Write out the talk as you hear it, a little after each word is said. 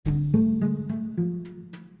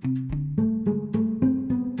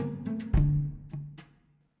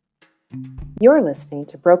You're listening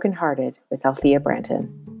to Broken Hearted with Althea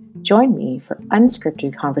Branton. Join me for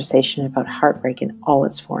unscripted conversation about heartbreak in all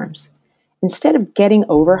its forms. Instead of getting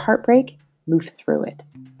over heartbreak, move through it.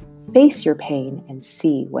 Face your pain and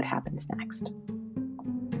see what happens next.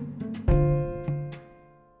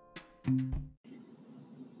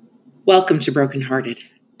 Welcome to Broken Hearted.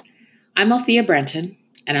 I'm Althea Branton,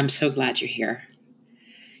 and I'm so glad you're here.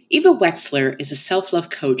 Eva Wexler is a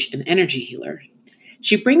self-love coach and energy healer.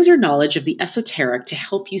 She brings her knowledge of the esoteric to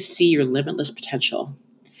help you see your limitless potential.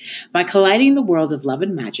 By colliding the worlds of love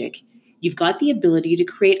and magic, you've got the ability to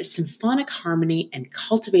create a symphonic harmony and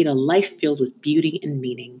cultivate a life filled with beauty and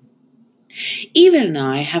meaning. Eva and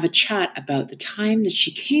I have a chat about the time that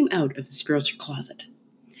she came out of the spiritual closet.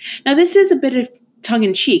 Now, this is a bit of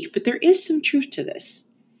tongue-in-cheek, but there is some truth to this.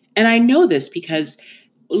 And I know this because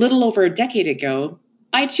a little over a decade ago,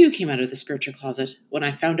 I too came out of the spiritual closet when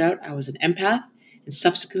I found out I was an empath and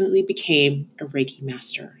subsequently became a Reiki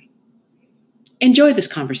master. Enjoy this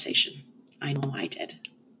conversation. I know I did.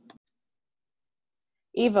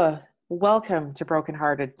 Eva, welcome to Broken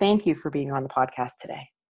Hearted. Thank you for being on the podcast today.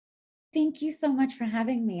 Thank you so much for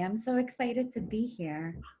having me. I'm so excited to be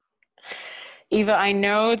here. Eva, I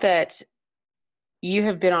know that you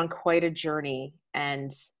have been on quite a journey,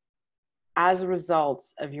 and as a result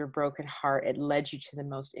of your broken heart, it led you to the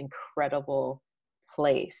most incredible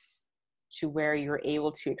place, to where you're able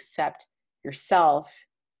to accept yourself,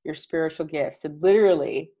 your spiritual gifts, and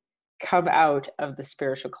literally come out of the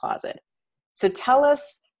spiritual closet. So tell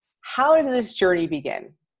us, how did this journey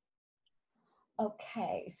begin?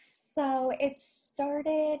 Okay, so it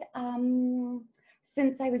started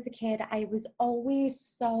since I was a kid. I was always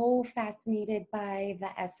so fascinated by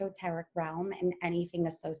the esoteric realm and anything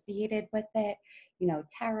associated with it. You know,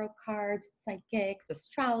 tarot cards, psychics,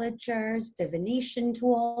 astrologers, divination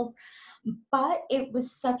tools. But it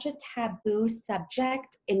was such a taboo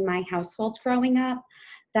subject in my household growing up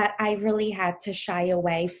that I really had to shy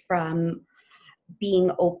away from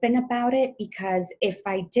being open about it, because if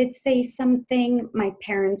I did say something, my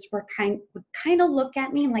parents would kind of look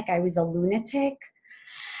at me like I was a lunatic.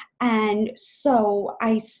 And so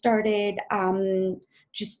I started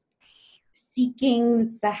just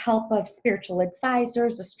seeking the help of spiritual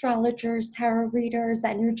advisors, astrologers, tarot readers,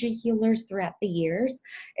 energy healers throughout the years.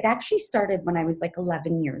 It actually started when I was like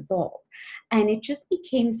 11 years old. And it just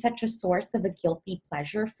became such a source of a guilty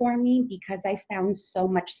pleasure for me because I found so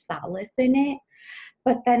much solace in it.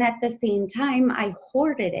 But then at the same time, I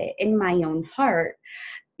hoarded it in my own heart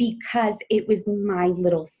because it was my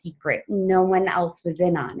little secret. No one else was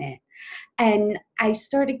in on it. And I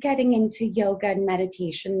started getting into yoga and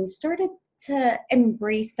meditation and started to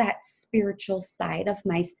embrace that spiritual side of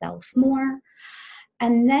myself more.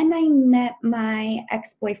 And then I met my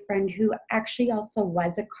ex-boyfriend, who actually also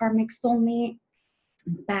was a karmic soulmate,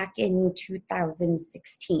 back in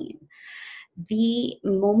 2016. The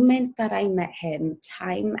moment that I met him,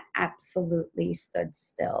 time absolutely stood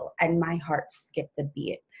still and my heart skipped a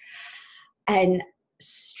beat. And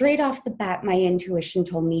straight off the bat, my intuition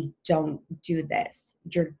told me, don't do this.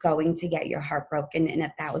 You're going to get your heart broken in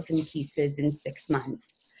 1,000 pieces in 6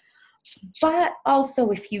 months. But also,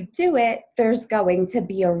 if you do it, there's going to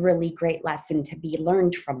be a really great lesson to be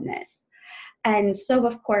learned from this. And so,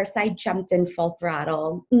 of course, I jumped in full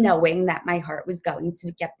throttle, knowing that my heart was going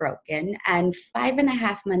to get broken. And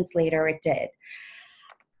 5.5 months later, it did.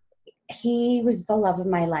 He was the love of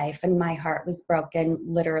my life, and my heart was broken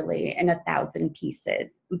literally in 1,000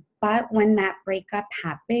 pieces. But when that breakup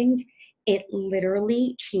happened, it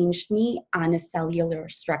literally changed me on a cellular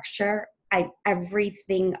structure.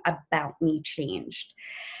 Everything about me changed.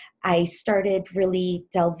 I started really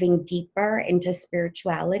delving deeper into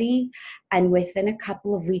spirituality. And within a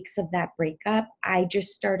couple of weeks of that breakup, I just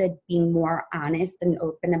started being more honest and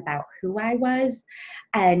open about who I was.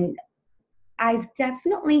 And I've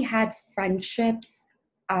definitely had friendships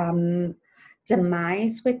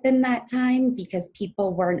demise within that time because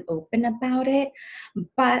people weren't open about it.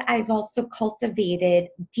 But I've also cultivated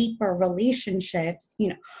deeper relationships,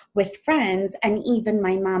 with friends. And even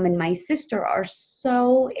my mom and my sister are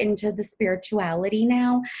so into the spirituality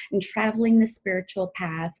now and traveling the spiritual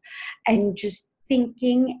path and just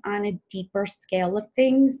thinking on a deeper scale of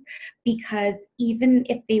things, because even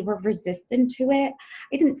if they were resistant to it,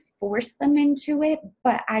 I didn't force them into it,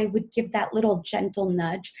 but I would give that little gentle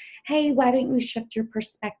nudge. Hey, why don't you shift your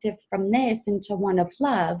perspective from this into one of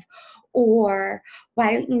love? Or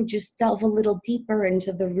why don't you just delve a little deeper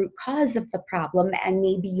into the root cause of the problem and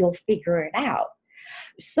maybe you'll figure it out?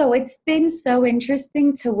 So it's been so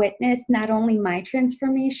interesting to witness not only my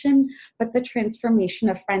transformation, but the transformation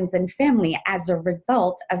of friends and family as a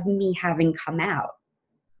result of me having come out.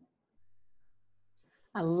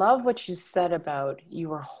 I love what you said about you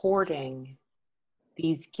were hoarding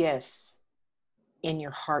these gifts in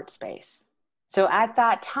your heart space. So at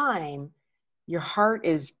that time, your heart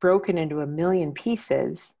is broken into a million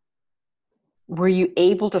pieces. Were you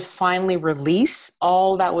able to finally release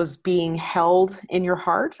all that was being held in your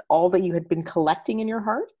heart, all that you had been collecting in your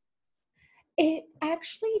heart?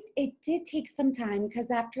 It did take some time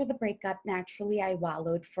because after the breakup, naturally I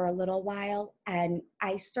wallowed for a little while and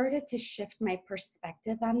I started to shift my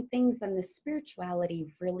perspective on things, and the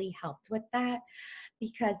spirituality really helped with that,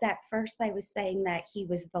 because at first I was saying that he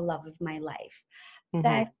was the love of my life. Mm-hmm.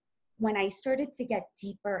 That when I started to get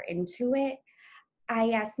deeper into it,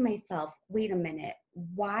 I asked myself, wait a minute,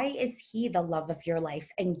 why is he the love of your life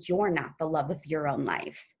and you're not the love of your own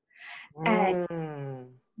life? And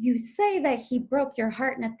Mm. you say that he broke your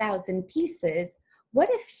heart in 1,000 pieces. What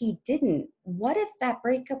if he didn't? What if that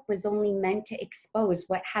breakup was only meant to expose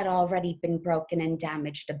what had already been broken and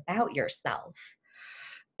damaged about yourself?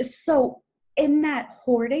 So, in that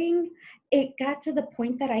hoarding, it got to the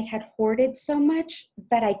point that I had hoarded so much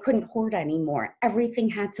that I couldn't hoard anymore. Everything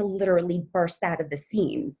had to literally burst out of the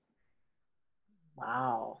seams.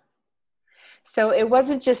 Wow. So it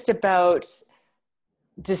wasn't just about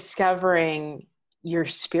discovering your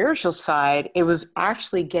spiritual side, it was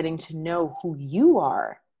actually getting to know who you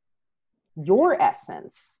are, your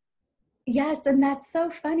essence. Yes, and that's so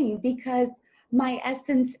funny because my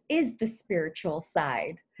essence is the spiritual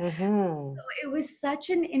side. Mm-hmm. It was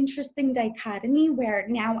such an interesting dichotomy where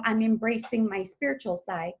now I'm embracing my spiritual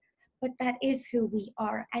side, but that is who we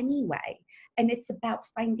are anyway. And it's about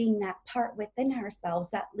finding that part within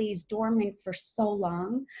ourselves that lays dormant for so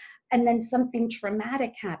long. And then something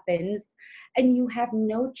traumatic happens, and you have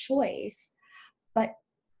no choice but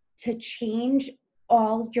to change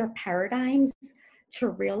all your paradigms to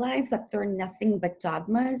realize that they're nothing but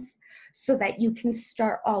dogmas, so that you can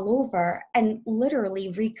start all over and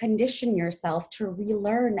literally recondition yourself to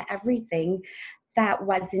relearn everything that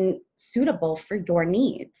wasn't suitable for your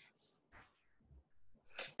needs.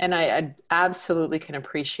 And I absolutely can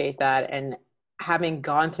appreciate that. And having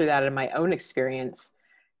gone through that in my own experience,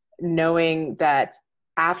 knowing that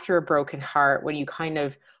after a broken heart, when you kind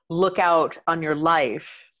of look out on your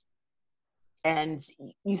life and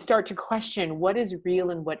you start to question what is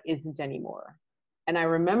real and what isn't anymore. And I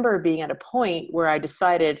remember being at a point where I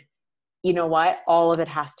decided, you know what, all of it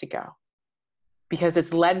has to go because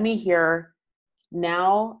it's led me here.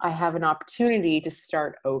 Now I have an opportunity to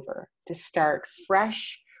start over, to start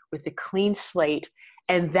fresh with a clean slate.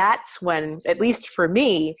 And that's when, at least for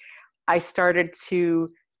me, I started to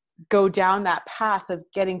go down that path of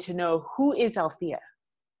getting to know, who is Althea?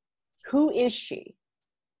 Who is she?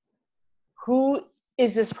 Who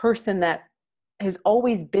is this person that has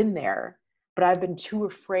always been there, but I've been too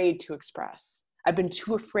afraid to express? I've been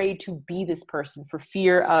too afraid to be this person for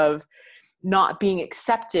fear of not being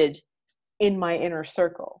accepted in my inner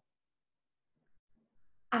circle.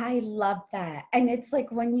 I love that. And it's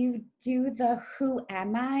like when you do the who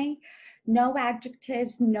am I, no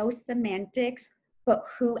adjectives, no semantics, but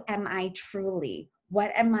who am I truly?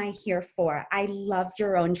 What am I here for? I love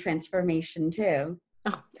your own transformation too.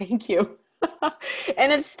 Oh, thank you.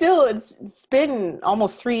 And it's been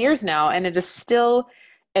almost 3 years now, and it is still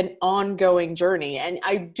an ongoing journey. And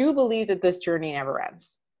I do believe that this journey never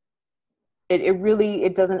ends. It really,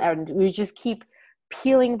 it doesn't end. We just keep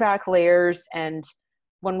peeling back layers. And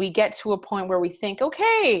when we get to a point where we think,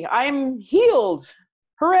 okay, I'm healed,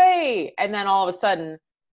 hooray. And then all of a sudden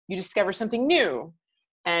you discover something new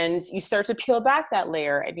and you start to peel back that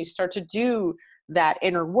layer and you start to do that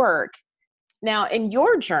inner work. Now, in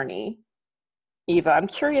your journey, Eva, I'm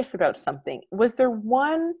curious about something. Was there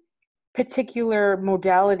one particular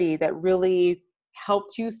modality that really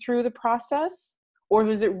helped you through the process? Or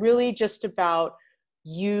was it really just about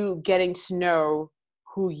you getting to know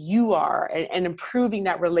who you are and improving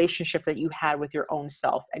that relationship that you had with your own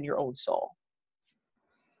self and your own soul?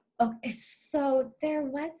 Okay, so there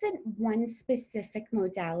wasn't one specific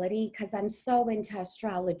modality because I'm so into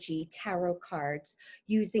astrology, tarot cards,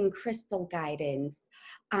 using crystal guidance,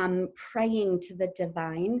 praying to the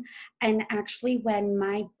divine. And actually, when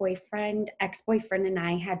my ex-boyfriend, and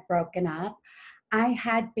I had broken up, I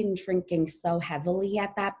had been drinking so heavily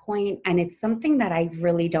at that point, and it's something that I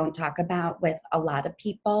really don't talk about with a lot of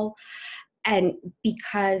people. And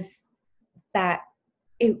because that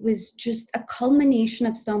it was just a culmination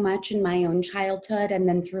of so much in my own childhood and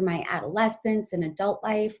then through my adolescence and adult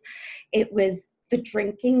life. It was the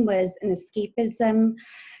drinking was an escapism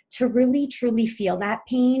to really truly feel that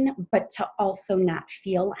pain, but to also not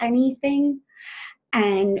feel anything.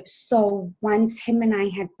 And so once him and I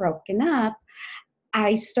had broken up,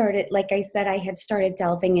 I started, like I said, I had started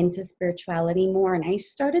delving into spirituality more, and I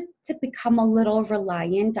started to become a little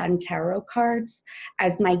reliant on tarot cards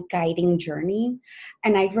as my guiding journey.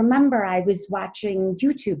 And I remember I was watching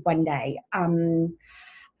YouTube one day,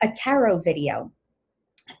 a tarot video.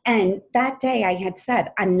 And that day I had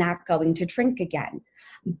said, I'm not going to drink again.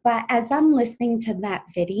 But as I'm listening to that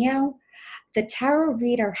video, the tarot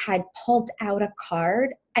reader had pulled out a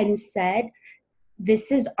card and said,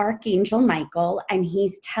 this is Archangel Michael, and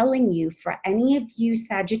he's telling you, for any of you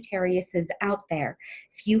Sagittariuses out there,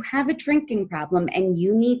 if you have a drinking problem and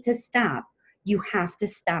you need to stop, you have to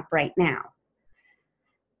stop right now.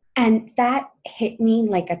 And that hit me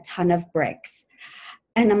like a ton of bricks.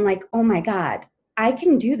 And I'm like, oh my God, I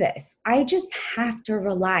can do this. I just have to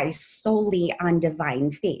rely solely on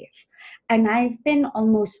divine faith. And I've been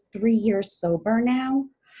almost 3 years sober now.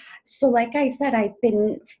 So like I said, I've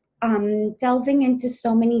been delving into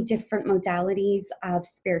so many different modalities of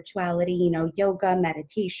spirituality, you know, yoga,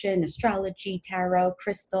 meditation, astrology, tarot,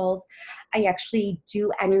 crystals. I actually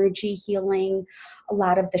do energy healing, a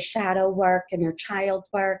lot of the shadow work, inner child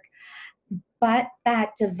work. But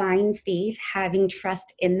that divine faith, having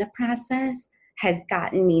trust in the process, has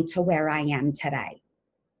gotten me to where I am today.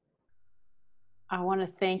 I want to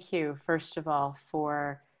thank you, first of all,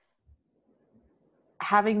 for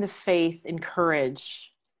having the faith and courage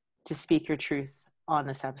to speak your truth on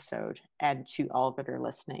this episode and to all that are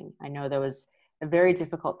listening. I know that was a very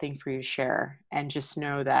difficult thing for you to share, and just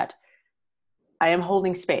know that I am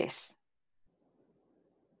holding space.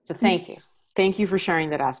 So thank you. Thank you for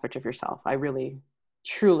sharing that aspect of yourself. I really,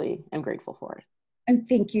 truly am grateful for it. And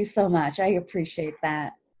thank you so much. I appreciate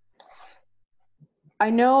that.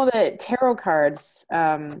 I know that tarot cards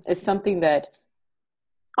is something that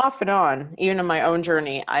off and on, even in my own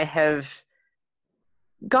journey, I have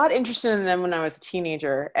got interested in them when I was a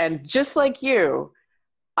teenager. And just like you,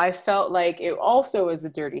 I felt like it also was a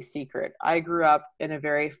dirty secret. I grew up in a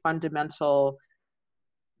very fundamental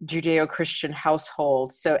Judeo-Christian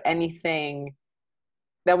household. So anything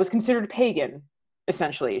that was considered pagan,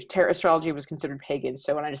 essentially, astrology was considered pagan.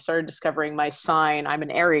 So when I just started discovering my sign, I'm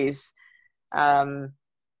an Aries,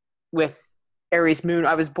 with Aries moon.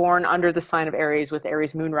 I was born under the sign of Aries with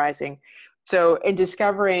Aries moon rising. So in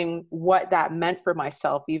discovering what that meant for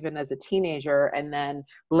myself, even as a teenager, and then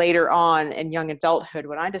later on in young adulthood,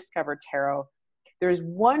 when I discovered tarot, there's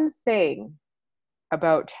one thing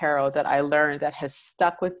about tarot that I learned that has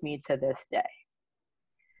stuck with me to this day.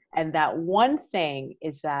 And that one thing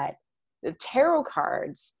is that the tarot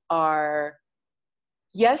cards are,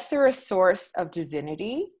 yes, they're a source of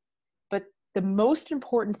divinity, but the most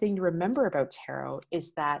important thing to remember about tarot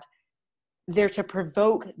is that they're to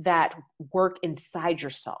provoke that work inside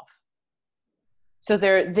yourself. So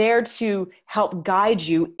they're there to help guide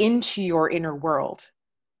you into your inner world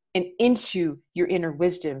and into your inner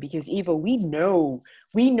wisdom, because Eva, we know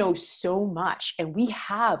so much, and we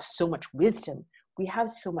have so much wisdom. We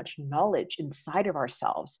have so much knowledge inside of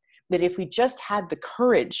ourselves that if we just had the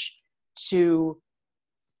courage to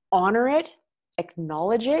honor it,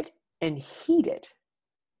 acknowledge it, and heed it.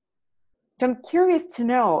 So I'm curious to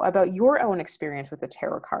know about your own experience with the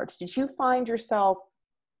tarot cards. Did you find yourself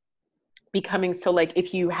becoming, so like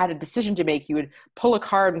if you had a decision to make, you would pull a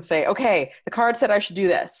card and say, okay, the card said I should do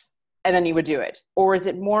this, and then you would do it? Or is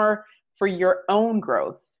it more for your own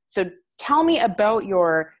growth? So tell me about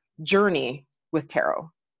your journey with tarot.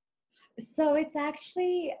 So it's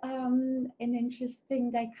actually an interesting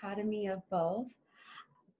dichotomy of both.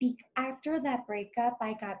 After that breakup,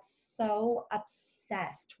 I got so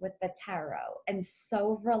obsessed with the tarot and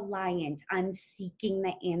so reliant on seeking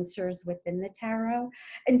the answers within the tarot.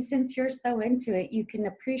 And since you're so into it, you can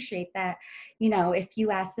appreciate that, you know, if you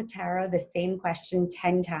ask the tarot the same question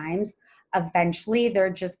 10 times, eventually they're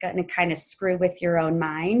just going to kind of screw with your own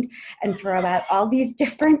mind and throw out all these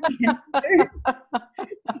different answers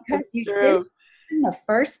because you did the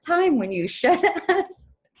first time when you should have.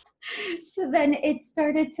 So then it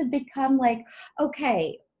started to become like,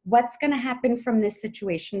 okay, what's going to happen from this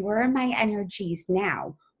situation? Where are my energies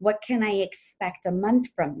now? What can I expect a month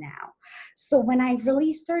from now? So when I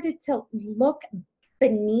really started to look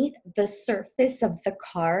beneath the surface of the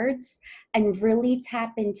cards and really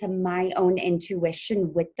tap into my own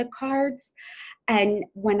intuition with the cards, and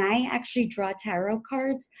when I actually draw tarot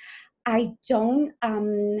cards, I don't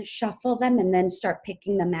shuffle them and then start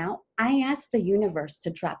picking them out. I ask the universe to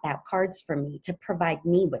drop out cards for me to provide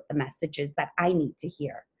me with the messages that I need to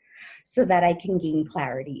hear. so that I can gain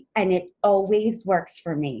clarity. And it always works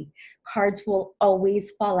for me. Cards will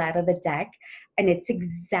always fall out of the deck, and it's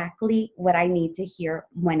exactly what I need to hear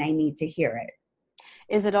when I need to hear it.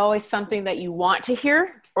 Is it always something that you want to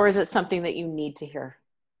hear, or is it something that you need to hear?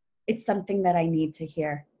 It's something that I need to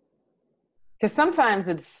hear. Because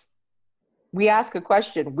sometimes we ask a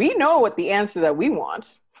question, we know what the answer that we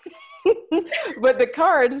want, but the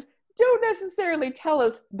cards don't necessarily tell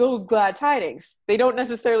us those glad tidings. They don't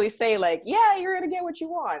necessarily say like, yeah, you're going to get what you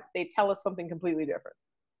want. They tell us something completely different.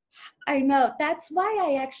 I know. That's why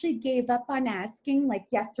I actually gave up on asking like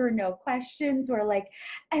yes or no questions, or like,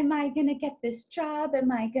 am I going to get this job?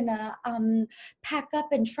 Am I going to pack up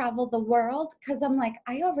and travel the world? Because I'm like,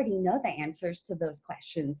 I already know the answers to those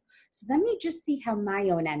questions. So let me just see how my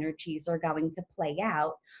own energies are going to play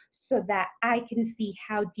out so that I can see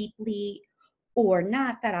how deeply or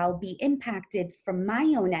not that I'll be impacted from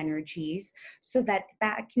my own energies, so that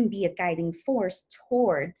that can be a guiding force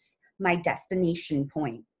towards my destination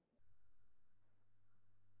point.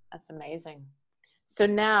 That's amazing. So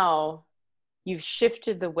now you've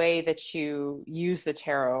shifted the way that you use the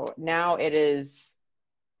tarot. Now it is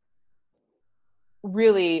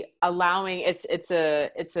really allowing it's a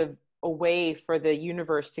way for the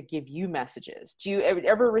universe to give you messages. Do you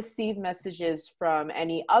ever receive messages from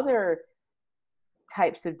any other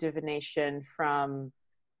types of divination, from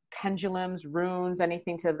pendulums, runes,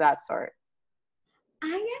 anything to that sort?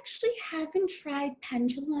 I actually haven't tried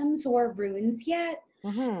pendulums or runes yet.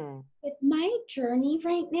 Mm-hmm. With my journey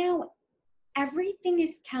right now, everything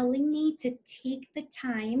is telling me to take the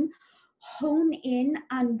time, hone in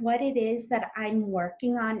on what it is that I'm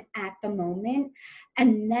working on at the moment.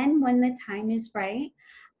 And then when the time is right,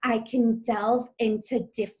 I can delve into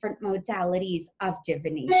different modalities of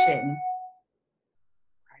divination.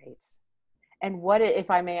 Right. And what, if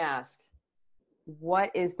I may ask, what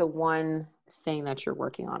is the one thing that you're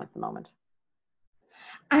working on at the moment?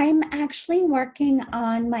 I'm actually working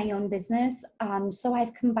on my own business. So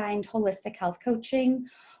I've combined holistic health coaching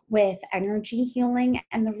with energy healing.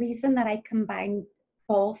 And the reason that I combine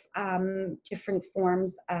both different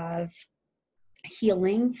forms of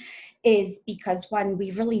healing is because, one,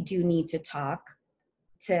 we really do need to talk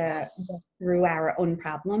to work Yes. through our own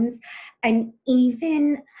problems. And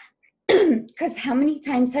even because how many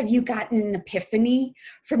times have you gotten an epiphany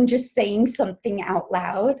from just saying something out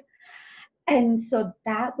loud? And so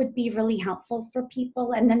that would be really helpful for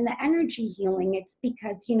people. And then the energy healing, it's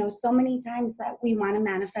because, so many times that we want to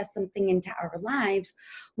manifest something into our lives,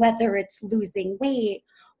 whether it's losing weight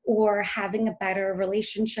or having a better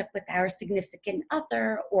relationship with our significant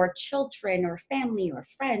other or children or family or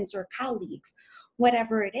friends or colleagues,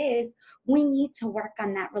 whatever it is, we need to work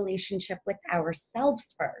on that relationship with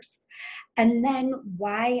ourselves first. And then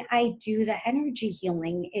why I do the energy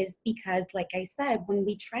healing is because, like I said, when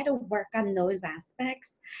we try to work on those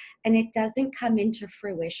aspects and it doesn't come into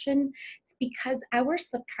fruition, it's because our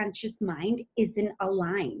subconscious mind isn't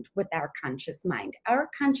aligned with our conscious mind. Our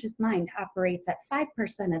conscious mind operates at 5%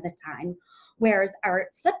 of the time, whereas our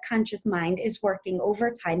subconscious mind is working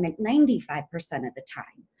overtime at 95% of the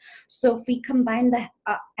time. So if we combine the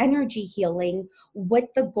energy healing with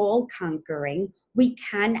the goal conquering, we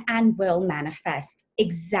can and will manifest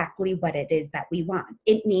exactly what it is that we want.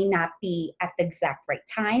 It may not be at the exact right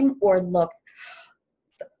time, or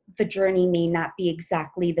the journey may not be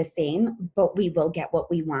exactly the same, but we will get what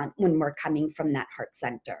we want when we're coming from that heart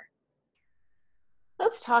center.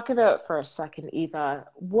 Let's talk about for a second, Eva,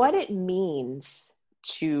 what it means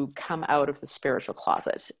to come out of the spiritual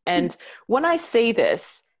closet. And when I say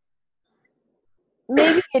this,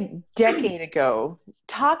 maybe a decade ago,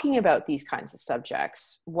 talking about these kinds of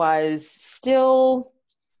subjects was still,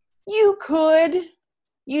 you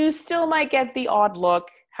still might get the odd look.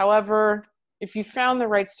 However, if you found the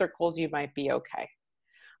right circles, you might be okay.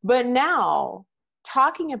 But now,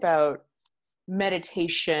 talking about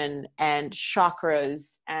meditation and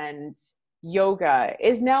chakras and yoga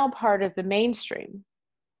is now part of the mainstream.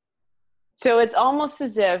 So it's almost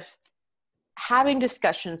as if having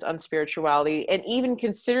discussions on spirituality and even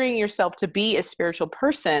considering yourself to be a spiritual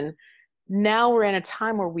person, now we're in a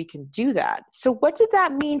time where we can do that. So what did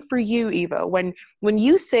that mean for you, Eva? When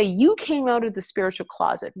you say you came out of the spiritual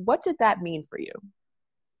closet, what did that mean for you?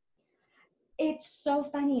 It's so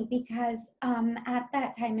funny because at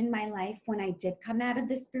that time in my life, when I did come out of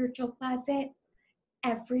the spiritual closet,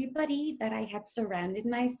 everybody that I had surrounded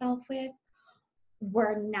myself with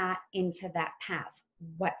were not into that path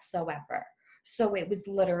whatsoever. So it was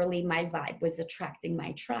literally my vibe was attracting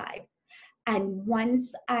my tribe. And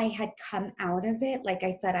once I had come out of it, like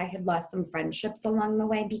I said, I had lost some friendships along the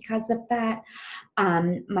way because of that.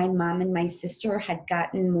 My mom and my sister had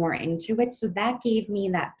gotten more into it. So that gave me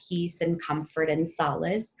that peace and comfort and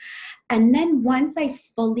solace. And then once I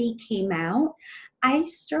fully came out, I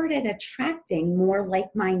started attracting more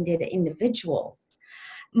like minded individuals,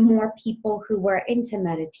 more people who were into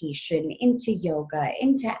meditation, into yoga,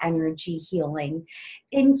 into energy healing,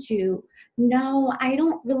 into no, I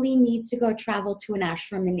don't really need to go travel to an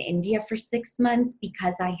ashram in India for 6 months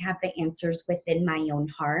because I have the answers within my own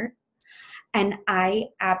heart. And I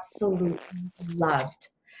absolutely loved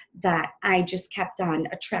that. I just kept on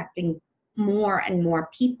attracting more and more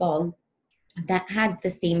people that had the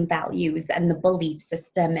same values and the belief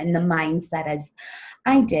system and the mindset as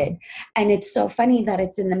I did. And it's so funny that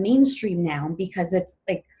it's in the mainstream now because it's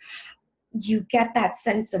like you get that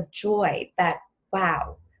sense of joy that,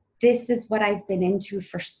 wow, this is what I've been into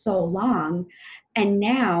for so long. And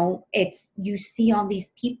now it's you see all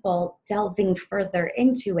these people delving further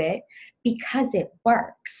into it because it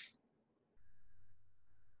works.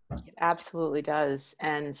 It absolutely does.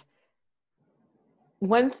 And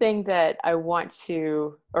one thing that I want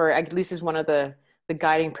to, or at least is one of the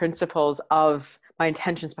guiding principles of my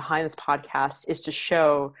intentions behind this podcast, is to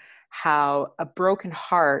show how a broken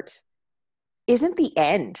heart isn't the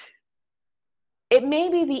end. It may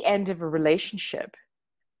be the end of a relationship,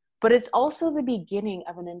 but it's also the beginning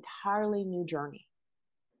of an entirely new journey.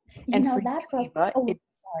 You And know, for that you, book, Eva, oh,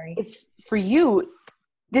 sorry. it's for you,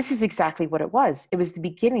 this is exactly what it was. It was the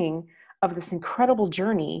beginning of this incredible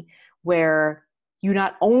journey where you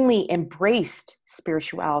not only embraced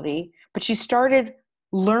spirituality, but you started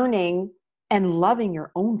learning and loving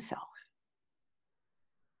your own self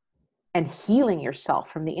and healing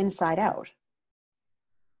yourself from the inside out.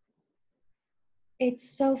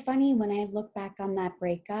 It's so funny when I look back on that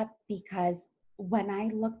breakup because when I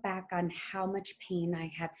look back on how much pain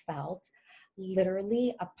I had felt,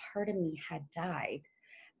 literally a part of me had died.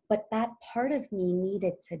 But that part of me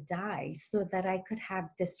needed to die so that I could have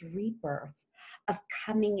this rebirth of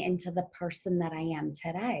coming into the person that I am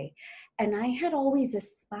today. And I had always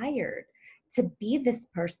aspired to be this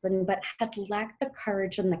person, but had lacked the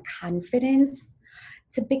courage and the confidence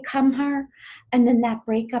to become her. And then that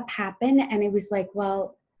breakup happened, and it was like,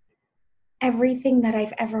 well, everything that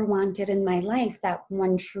I've ever wanted in my life, that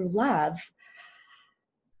one true love,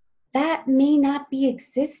 that may not be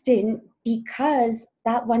existent because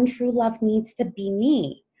that one true love needs to be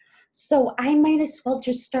me. So I might as well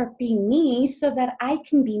just start being me so that I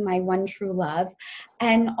can be my one true love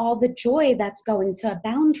and all the joy that's going to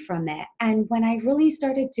abound from it. And when I really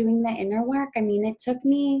started doing the inner work, I mean, it took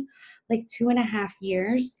me like 2.5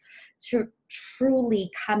 years to truly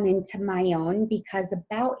come into my own because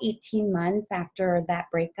about 18 months after that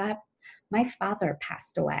breakup, my father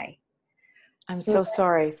passed away. I'm So so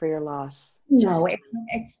sorry for your loss. no,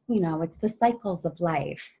 it's the cycles of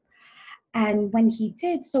life. And when he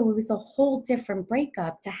did, so it was a whole different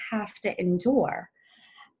breakup to have to endure.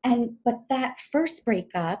 But that first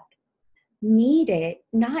breakup made it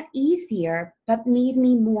not easier, but made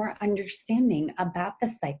me more understanding about the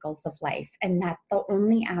cycles of life and that the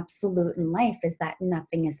only absolute in life is that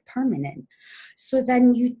nothing is permanent. So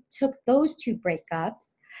then you took those two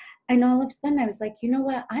breakups, and all of a sudden I was like, you know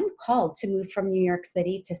what? I'm called to move from New York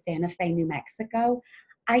City to Santa Fe, New Mexico.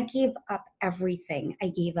 I gave up everything. I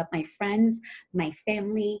gave up my friends, my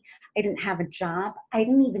family. I didn't have a job. I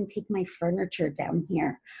didn't even take my furniture down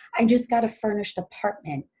here. I just got a furnished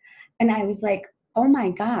apartment. And I was like, oh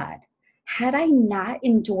my God, had I not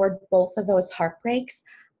endured both of those heartbreaks,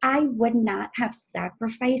 I would not have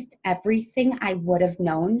sacrificed everything I would have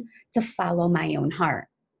known to follow my own heart.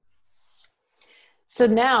 So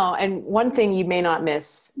now, and one thing you may not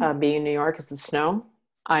miss being in New York is the snow.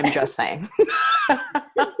 I'm just saying. Yeah,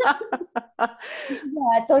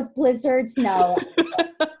 those blizzards, no.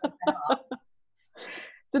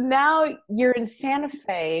 So now you're in Santa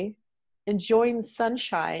Fe enjoying the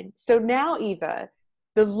sunshine. So now, Eva,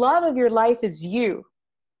 the love of your life is you.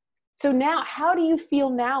 So now, how do you feel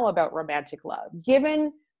now about romantic love,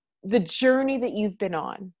 given the journey that you've been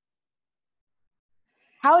on?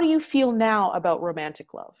 How do you feel now about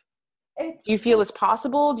romantic love? Do you feel it's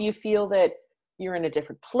possible? Do you feel that you're in a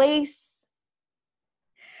different place?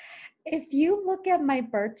 If you look at my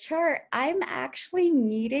birth chart, I'm actually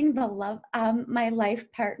meeting my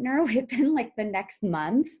life partner within like the next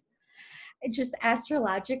month. It just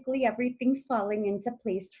astrologically, everything's falling into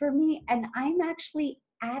place for me. And I'm actually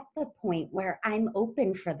at the point where I'm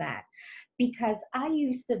open for that because I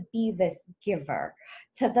used to be this giver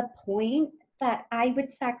to the point that I would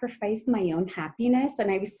sacrifice my own happiness. And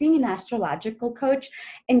I was seeing an astrological coach,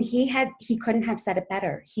 and he couldn't have said it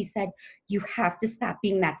better. He said, you have to stop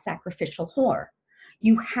being that sacrificial whore.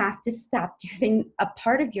 You have to stop giving a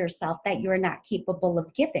part of yourself that you're not capable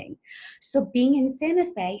of giving. So being in Santa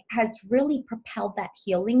Fe has really propelled that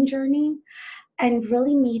healing journey and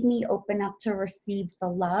really made me open up to receive the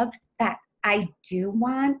love that I do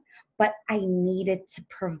want, but I needed to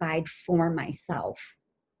provide for myself.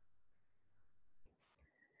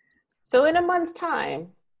 So in a month's time,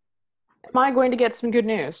 am I going to get some good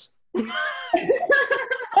news?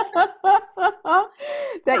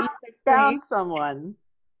 That you found someone.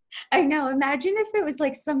 I know. Imagine if it was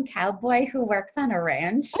like some cowboy who works on a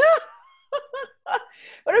ranch.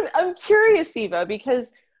 But I'm curious, Eva,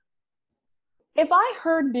 because if I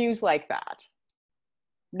heard news like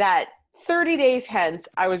that 30 days hence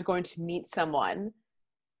I was going to meet someone,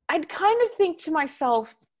 I'd kind of think to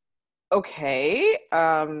myself, okay,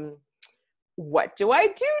 what do I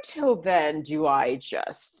do till then? Do I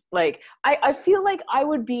just I feel like I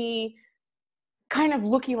would be kind of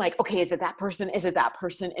looking like, okay, is it that person? Is it that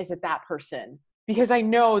person? Is it that person? Because I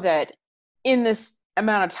know that in this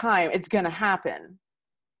amount of time, it's going to happen.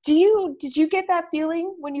 Did you get that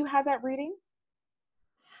feeling when you had that reading?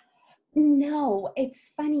 No,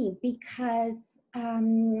 it's funny because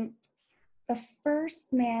the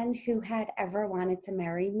first man who had ever wanted to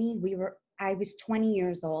marry me, I was 20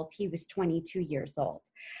 years old. He was 22 years old.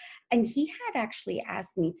 And he had actually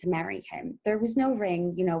asked me to marry him. There was no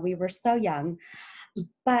ring, we were so young.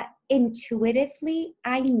 But intuitively,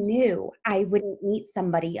 I knew I wouldn't meet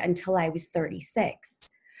somebody until I was 36.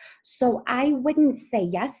 So I wouldn't say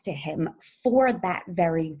yes to him for that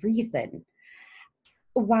very reason.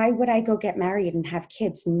 Why would I go get married and have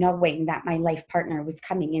kids knowing that my life partner was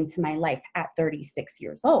coming into my life at 36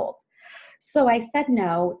 years old? So I said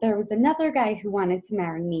no. There was another guy who wanted to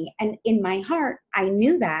marry me. And in my heart, I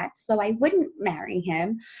knew that. So I wouldn't marry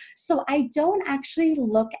him. So I don't actually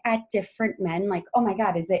look at different men like, oh my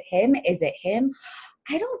God, is it him? Is it him?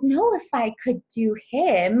 I don't know if I could do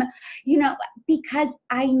him, because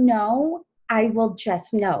I know I will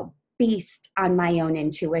just know based on my own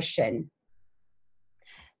intuition.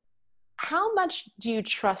 How much do you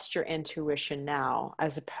trust your intuition now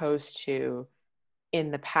as opposed to in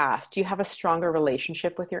the past? Do you have a stronger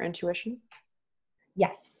relationship with your intuition?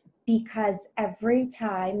 Yes, because every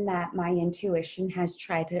time that my intuition has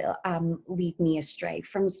tried to lead me astray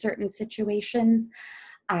from certain situations,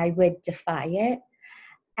 I would defy it.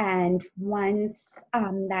 And once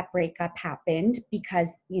that breakup happened,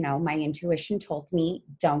 because, my intuition told me,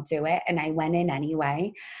 don't do it, and I went in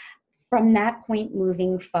anyway. From that point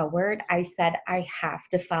moving forward, I said, I have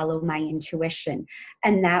to follow my intuition.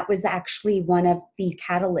 And that was actually one of the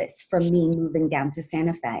catalysts for me moving down to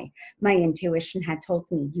Santa Fe. My intuition had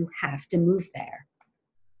told me, you have to move there.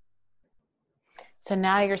 So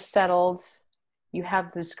now you're settled. You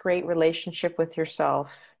have this great relationship with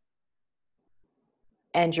yourself.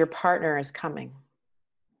 And your partner is coming.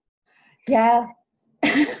 Yeah.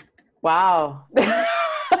 Wow.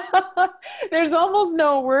 There's almost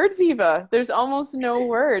no words, Eva. There's almost no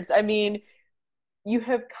words. I mean, you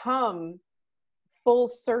have come full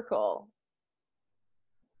circle,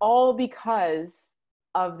 all because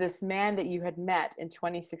of this man that you had met in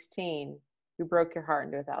 2016 who broke your heart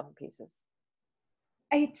into 1,000 pieces.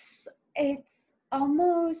 It's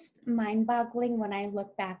almost mind-boggling when I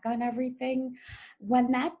look back on everything.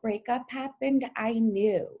 When that breakup happened, I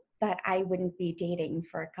knew that I wouldn't be dating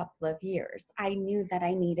for a couple of years. I knew that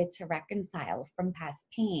I needed to reconcile from past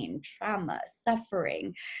pain, trauma,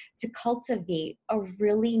 suffering, to cultivate a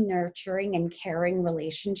really nurturing and caring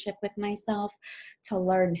relationship with myself, to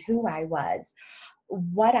learn who I was,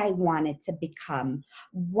 what I wanted to become,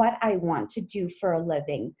 what I want to do for a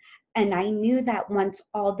living. And I knew that once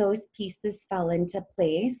all those pieces fell into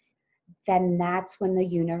place, then that's when the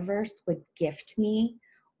universe would gift me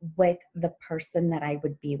with the person that I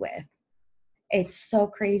would be with. It's so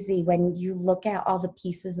crazy when you look at all the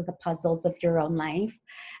pieces of the puzzles of your own life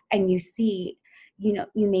and you see, you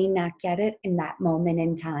may not get it in that moment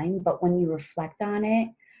in time, but when you reflect on it,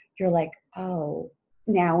 you're like, oh,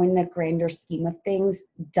 now in the grander scheme of things,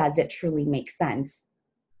 does it truly make sense?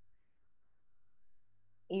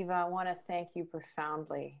 Eva, I want to thank you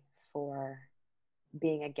profoundly for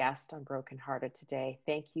being a guest on Broken Hearted today.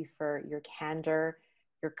 Thank you for your candor,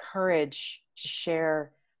 your courage to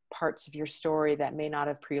share parts of your story that may not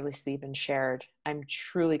have previously been shared. I'm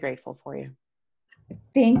truly grateful for you.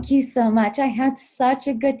 Thank you so much. I had such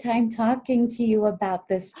a good time talking to you about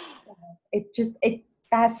this. It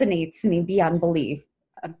fascinates me beyond belief.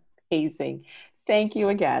 Amazing. Thank you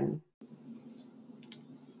again.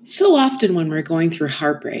 So often when we're going through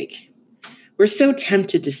heartbreak, we're so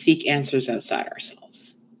tempted to seek answers outside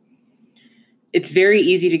ourselves. It's very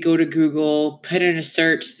easy to go to Google, put in a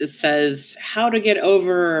search that says how to get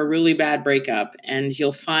over a really bad breakup, and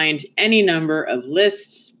you'll find any number of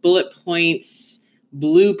lists, bullet points,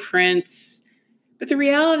 blueprints. But the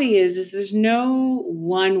reality is there's no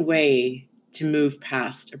one way to move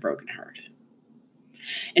past a broken heart.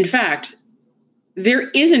 In fact, there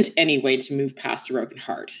isn't any way to move past a broken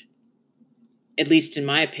heart. At least in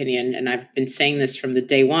my opinion, and I've been saying this from the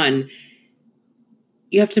day one,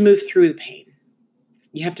 you have to move through the pain.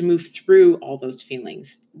 You have to move through all those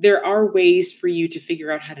feelings. There are ways for you to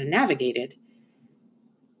figure out how to navigate it.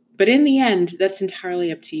 But in the end, that's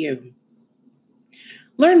entirely up to you.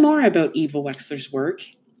 Learn more about Eva Wexler's work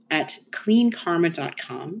at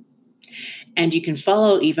cleankarma.com. And you can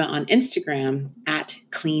follow Eva on Instagram at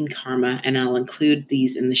cleankarma, and I'll include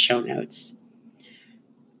these in the show notes.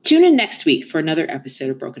 Tune in next week for another episode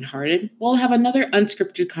of Broken Hearted. We'll have another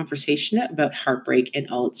unscripted conversation about heartbreak in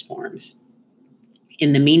all its forms.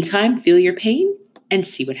 In the meantime, feel your pain and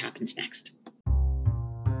see what happens next.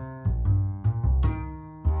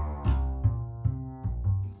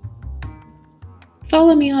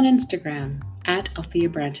 Follow me on Instagram at Althea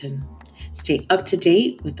Branton. Stay up to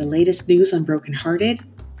date with the latest news on Broken Hearted.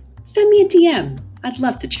 Send me a DM. I'd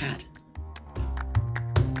love to chat.